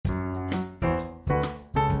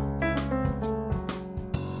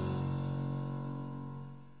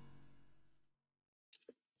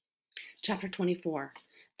Chapter 24.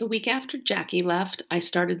 The week after Jackie left, I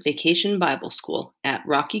started vacation Bible school at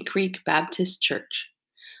Rocky Creek Baptist Church.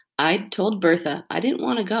 I'd told Bertha I didn't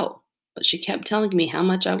want to go, but she kept telling me how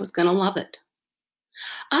much I was going to love it.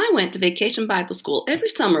 I went to vacation Bible school every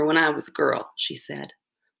summer when I was a girl, she said.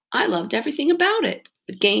 I loved everything about it,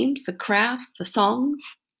 the games, the crafts, the songs.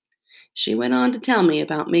 She went on to tell me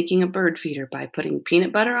about making a bird feeder by putting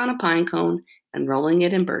peanut butter on a pine cone and rolling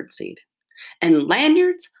it in birdseed. And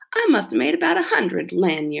lanyards? I must have made about 100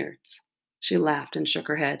 lanyards. She laughed and shook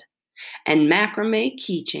her head. And macrame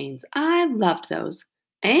keychains. I loved those.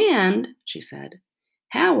 And, she said,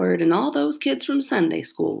 Howard and all those kids from Sunday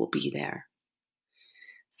school will be there.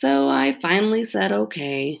 So I finally said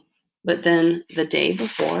okay. But then the day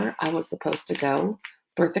before I was supposed to go,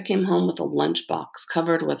 Bertha came home with a lunchbox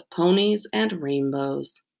covered with ponies and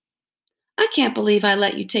rainbows. I can't believe I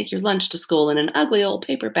let you take your lunch to school in an ugly old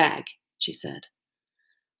paper bag, she said.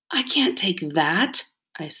 I can't take that,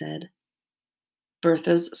 I said.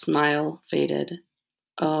 Bertha's smile faded.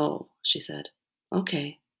 Oh, she said.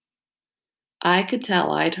 Okay. I could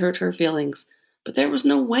tell I'd hurt her feelings, but there was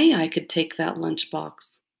no way I could take that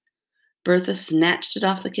lunchbox. Bertha snatched it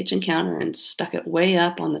off the kitchen counter and stuck it way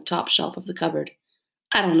up on the top shelf of the cupboard.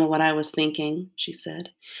 I don't know what I was thinking, she said.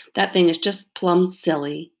 That thing is just plumb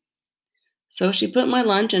silly. So she put my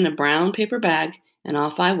lunch in a brown paper bag, and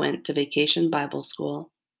off I went to vacation Bible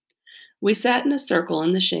school. We sat in a circle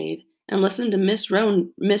in the shade and listened to Miss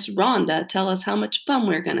Rhonda tell us how much fun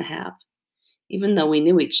we were going to have. Even though we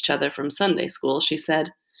knew each other from Sunday school, she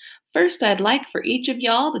said, First, I'd like for each of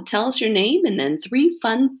y'all to tell us your name and then 3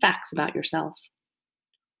 fun facts about yourself.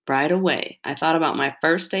 Right away, I thought about my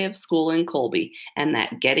first day of school in Colby and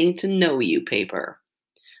that getting to know you paper.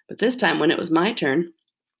 But this time when it was my turn,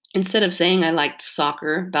 instead of saying I liked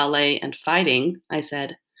soccer, ballet, and fighting, I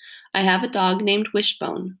said, I have a dog named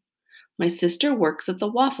Wishbone. My sister works at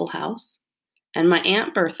the Waffle House, and my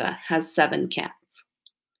Aunt Bertha has 7 cats.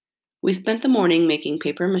 We spent the morning making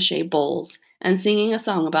papier-mâché bowls and singing a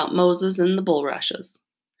song about Moses and the bulrushes.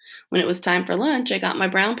 When it was time for lunch, I got my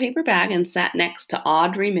brown paper bag and sat next to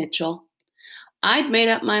Audrey Mitchell. I'd made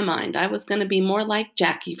up my mind I was going to be more like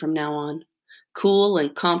Jackie from now on, cool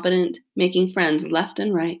and confident, making friends left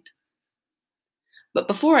and right. But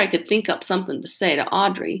before I could think up something to say to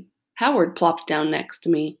Audrey, Howard plopped down next to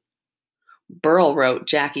me. Burl wrote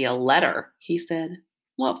Jackie a letter, he said.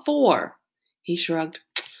 What for? He shrugged.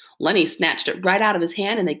 Lenny snatched it right out of his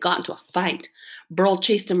hand and they got into a fight. Burl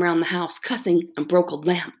chased him around the house, cussing, and broke a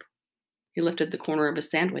lamp. He lifted the corner of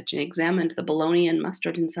his sandwich and examined the bologna and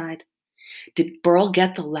mustard inside. Did Burl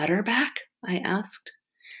get the letter back? I asked.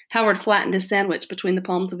 Howard flattened his sandwich between the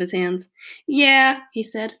palms of his hands. Yeah, he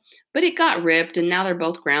said, but it got ripped and now they're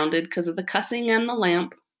both grounded because of the cussing and the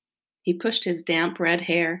lamp. He pushed at his damp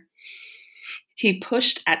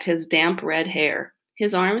red hair.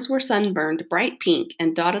 His arms were sunburned bright pink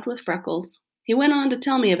and dotted with freckles. He went on to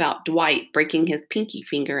tell me about Dwight breaking his pinky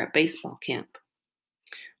finger at baseball camp.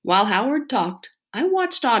 While Howard talked, I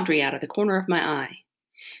watched Audrey out of the corner of my eye.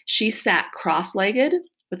 She sat cross-legged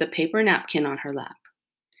with a paper napkin on her lap.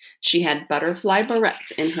 She had butterfly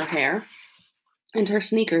barrettes in her hair, and her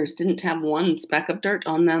sneakers didn't have one speck of dirt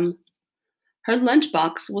on them. Her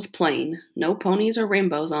lunchbox was plain, no ponies or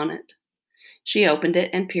rainbows on it. She opened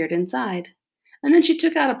it and peered inside, and then she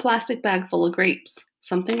took out a plastic bag full of grapes,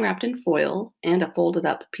 something wrapped in foil, and a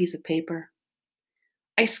folded-up piece of paper.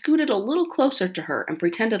 I scooted a little closer to her and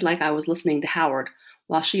pretended like I was listening to Howard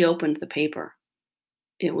while she opened the paper.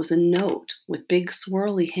 It was a note with big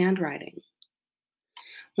swirly handwriting.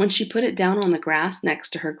 When she put it down on the grass next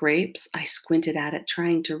to her grapes, I squinted at it,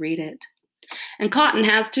 trying to read it. And Cotton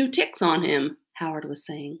has 2 ticks on him, Howard was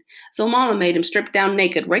saying, so Mama made him strip down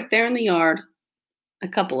naked right there in the yard. A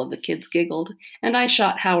couple of the kids giggled, and I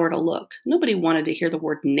shot Howard a look. Nobody wanted to hear the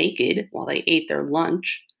word naked while they ate their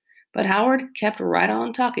lunch. But Howard kept right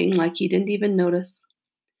on talking like he didn't even notice.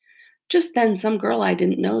 Just then some girl I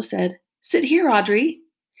didn't know said, Sit here, Audrey,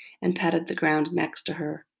 and patted the ground next to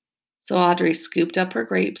her. So Audrey scooped up her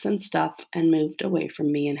grapes and stuff and moved away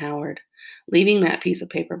from me and Howard, leaving that piece of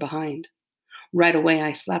paper behind. Right away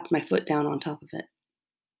I slapped my foot down on top of it.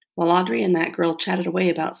 While Audrey and that girl chatted away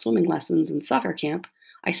about swimming lessons and soccer camp,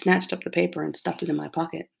 I snatched up the paper and stuffed it in my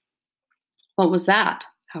pocket. What was that?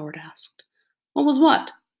 Howard asked. What was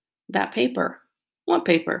what? That paper. What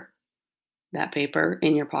paper? That paper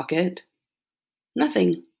in your pocket.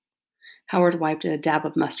 Nothing. Howard wiped a dab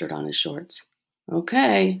of mustard on his shorts.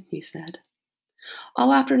 Okay, he said.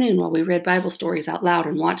 All afternoon, while we read Bible stories out loud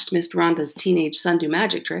and watched Miss Rhonda's teenage son do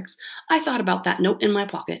magic tricks, I thought about that note in my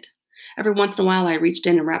pocket. Every once in a while, I reached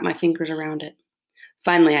in and wrapped my fingers around it.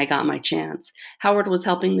 Finally, I got my chance. Howard was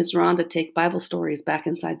helping Miss Rhonda take Bible stories back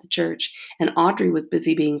inside the church, and Audrey was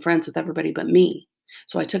busy being friends with everybody but me.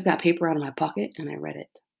 So I took that paper out of my pocket and I read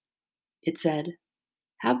it. It said,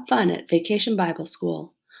 "Have fun at Vacation Bible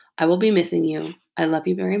School. I will be missing you. I love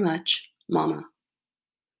you very much, Mama."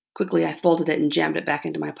 Quickly, I folded it and jammed it back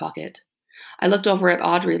into my pocket. I looked over at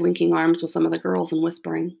Audrey linking arms with some of the girls and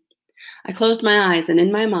whispering. I closed my eyes, and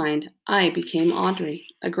in my mind, I became Audrey,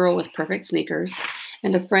 a girl with perfect sneakers,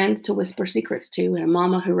 and a friend to whisper secrets to, and a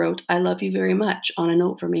mama who wrote, "I love you very much," on a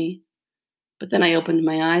note for me. But then I opened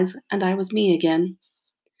my eyes, and I was me again.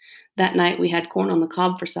 That night we had corn on the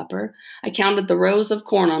cob for supper. I counted the rows of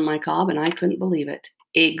corn on my cob, and I couldn't believe it.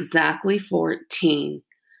 Exactly 14.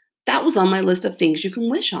 That was on my list of things you can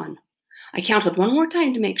wish on. I counted one more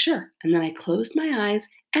time to make sure, and then I closed my eyes,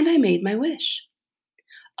 and I made my wish.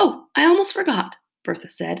 "Oh, I almost forgot," Bertha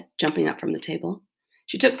said, jumping up from the table.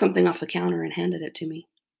 She took something off the counter and handed it to me.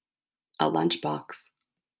 A lunchbox.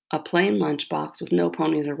 A plain lunchbox with no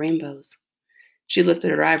ponies or rainbows. She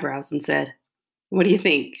lifted her eyebrows and said, "What do you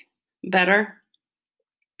think? Better?"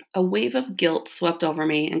 A wave of guilt swept over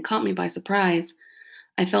me and caught me by surprise.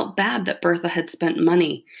 I felt bad that Bertha had spent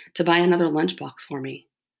money to buy another lunchbox for me.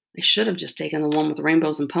 I should have just taken the one with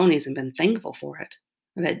rainbows and ponies and been thankful for it.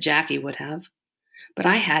 I bet Jackie would have. But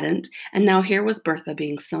I hadn't, and now here was Bertha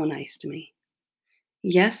being so nice to me.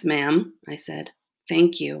 "Yes, ma'am," I said.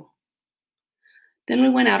 "Thank you." Then we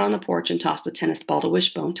went out on the porch and tossed a tennis ball to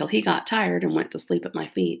Wishbone till he got tired and went to sleep at my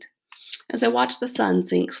feet. As I watched the sun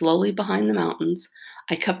sink slowly behind the mountains,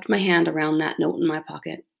 I cupped my hand around that note in my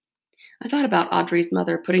pocket. I thought about Audrey's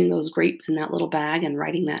mother putting those grapes in that little bag and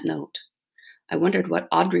writing that note. I wondered what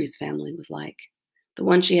Audrey's family was like, the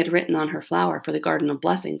one she had written on her flower for the Garden of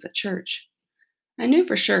Blessings at church. I knew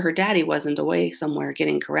for sure her daddy wasn't away somewhere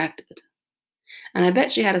getting corrected. And I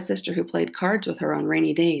bet she had a sister who played cards with her on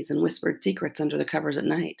rainy days and whispered secrets under the covers at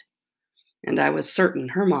night. And I was certain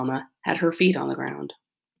her mama had her feet on the ground.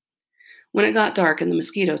 When it got dark and the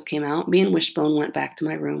mosquitoes came out, me and Wishbone went back to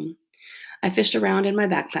my room. I fished around in my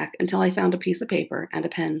backpack until I found a piece of paper and a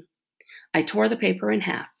pen. I tore the paper in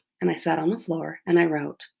half, and I sat on the floor and I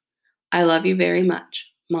wrote, "I love you very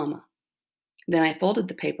much, Mama." Then I folded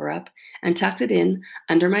the paper up and tucked it in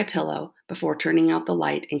under my pillow before turning out the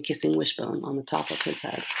light and kissing Wishbone on the top of his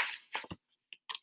head.